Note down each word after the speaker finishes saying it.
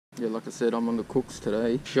Yeah, like I said, I'm on the Cooks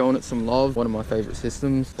today, showing it some love. One of my favorite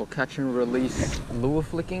systems for catch and release lure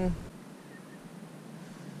flicking.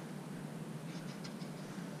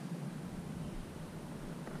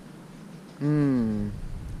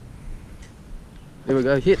 There we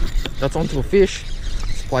go, hit. That's onto a fish.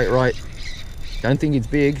 Let's play it right. Don't think it's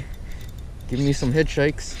big. Give me some head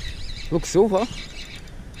shakes. Looks silver.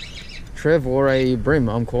 Trev or a brim,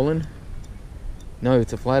 I'm calling. No,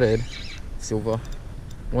 it's a flathead. Silver.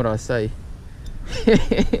 What did I say?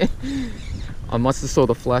 I must have saw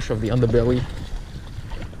the flash of the underbelly.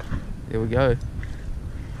 There we go.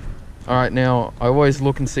 Alright, now I always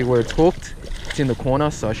look and see where it's hooked. It's in the corner,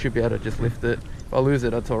 so I should be able to just lift it. If I lose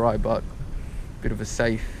it, that's alright, but a bit of a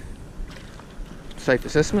safe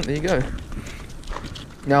assessment. There you go.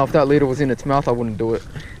 Now if that leader was in its mouth, I wouldn't do it,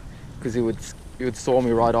 because it would saw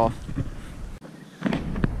me right off.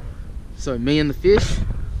 So me and the fish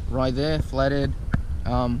right there, flathead,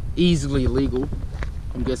 easily legal.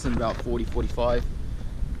 I'm guessing about 40-45.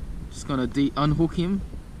 Just gonna unhook him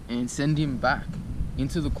and send him back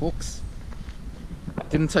into the Cooks.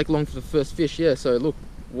 Didn't take long for the first fish. Yeah, so look,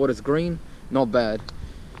 water's green, not bad.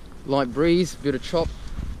 Light breeze, bit of chop.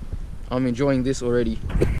 I'm enjoying this already.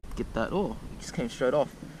 Get that. Oh, it just came straight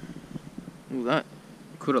off. Look at that.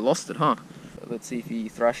 Could have lost it, huh? Let's see if he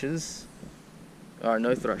thrashes. Alright,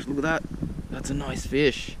 no thrash. Look at that. That's a nice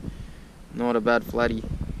fish. Not a bad flatty.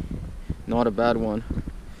 Not a bad one.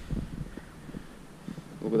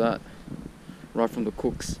 Look at that. Right from the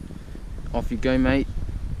Cooks. Off you go, mate.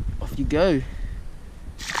 Off you go.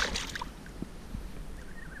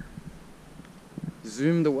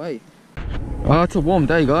 Zoomed away. Oh, it's a warm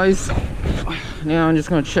day, guys. Now I'm just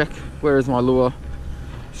going to check where is my lure.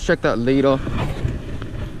 Just check that leader.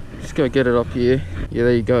 Just go get it up here. Yeah,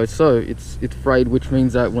 there you go. So it's frayed, which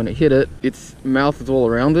means that when it hit it, its mouth is all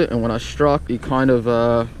around it, and when I struck, it kind of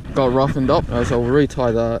got roughened up. So I'll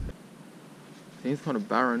retie that. Seems kind of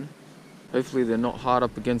barren. Hopefully they're not hard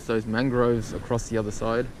up against those mangroves across the other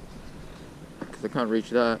side, because I can't reach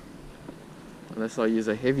that unless I use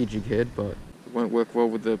a heavy jig head, but it won't work well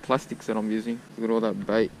with the plastics that I'm using. Look at all that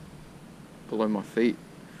bait below my feet. I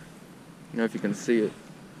don't know if you can see it.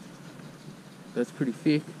 That's pretty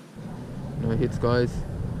thick. No hits, guys.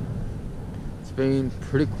 It's been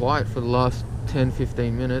pretty quiet for the last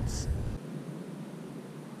 10-15 minutes.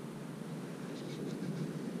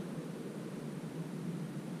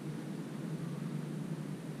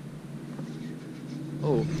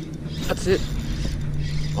 Oh, that's it.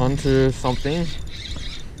 Onto something.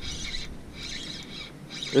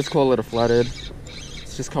 Let's call it a flathead.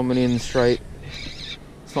 It's just coming in straight.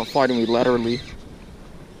 It's not fighting me laterally,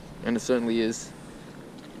 and it certainly is.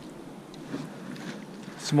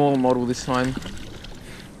 Small model this time,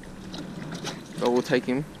 so we'll take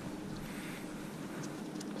him.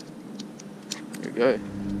 There we go.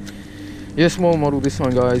 Yeah, small model this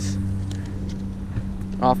time, guys.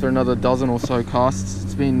 After another dozen or so casts,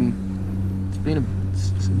 it's been a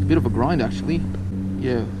bit of a grind, actually.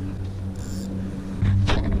 Yeah.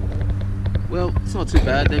 Well, it's not too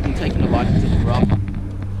bad. They've been taking a liking to the grub.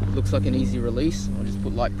 Looks like an easy release. I'll just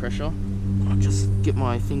put light pressure. I'll just get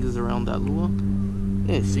my fingers around that lure.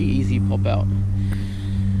 Yeah, see, easy pop out.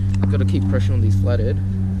 Got to keep pressure on these flathead.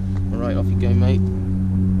 Alright, off you go, mate.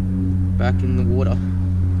 Back in the water.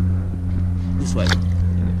 This way.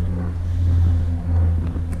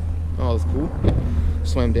 Oh, that's cool.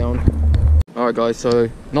 Swam down. Alright guys, so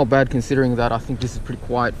not bad considering that I think this is pretty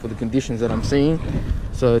quiet for the conditions that I'm seeing.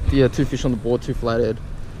 So yeah, 2 fish on the board, 2 flathead.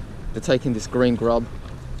 They're taking this green grub.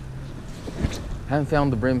 Haven't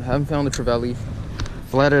found the brim, haven't found the trevally.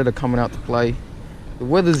 Flathead are coming out to play. The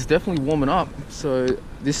weather's definitely warming up, so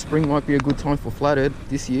this spring might be a good time for flathead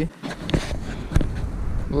this year.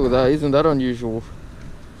 Look at that, isn't that unusual?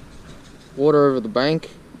 Water over the bank,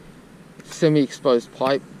 semi-exposed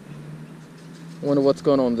pipe. I wonder what's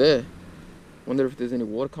going on there. Wonder if there's any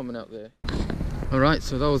water coming out there. Alright,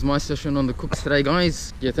 so that was my session on the Cooks today,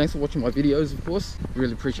 guys. Yeah, thanks for watching my videos, of course.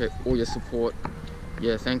 Really appreciate all your support.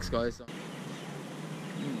 Yeah, thanks, guys.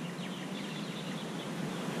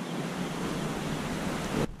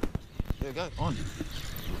 There we go, on.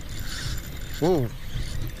 Whoa.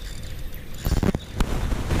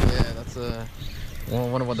 Yeah, that's a... Well, I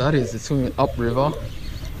wonder what that is. It's swimming upriver. Let's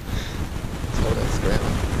hold that scram.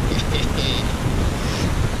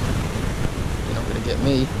 You're not gonna get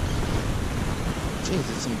me. Jeez,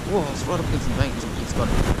 there's some... Whoa, it's right up against the bank. It's got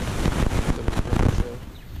it.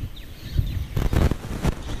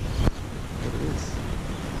 Look at this.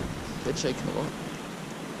 They're shaking a lot.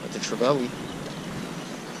 That's a trevally.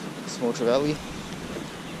 Small trevally.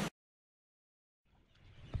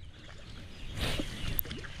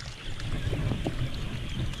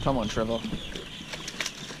 Come on, Trevor.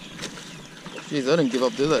 Jeez, they don't give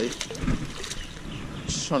up, do they?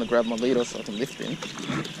 Just trying to grab my leader so I can lift him.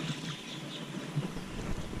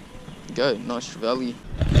 Go, nice Trevally.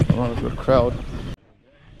 Alright, we've got a crowd.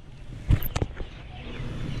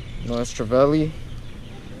 Nice Trevally.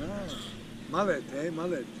 Mullet, eh?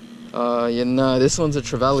 Mullet. Yeah, no, this one's a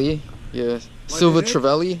Trevally. Yeah, silver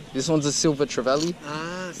Trevally. This one's a silver Trevally.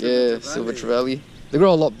 Ah, silver Trevally. They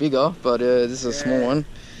grow a lot bigger, but this is a small one.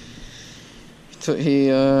 He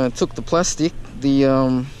took the plastic,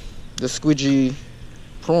 the squidgy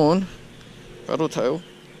prawn, paddle tail.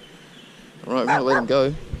 Alright, we're gonna let him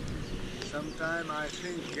go. Sometime I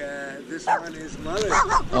think this one is mullet.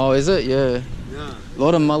 Oh, is it? Yeah. Yeah. A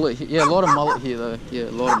lot of mullet. Yeah, a lot of mullet here though. Yeah,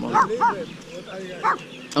 a lot of mullet. Leave it. What are you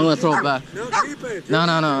I'm gonna throw it back. No, keep it. No,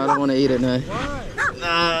 I don't want to eat it. No.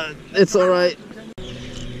 Why? It's all right.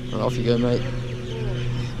 Right, off you go, mate.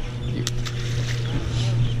 Yeah.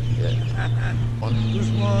 Too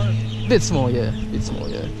small. Bit small, yeah. Bit small,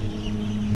 yeah.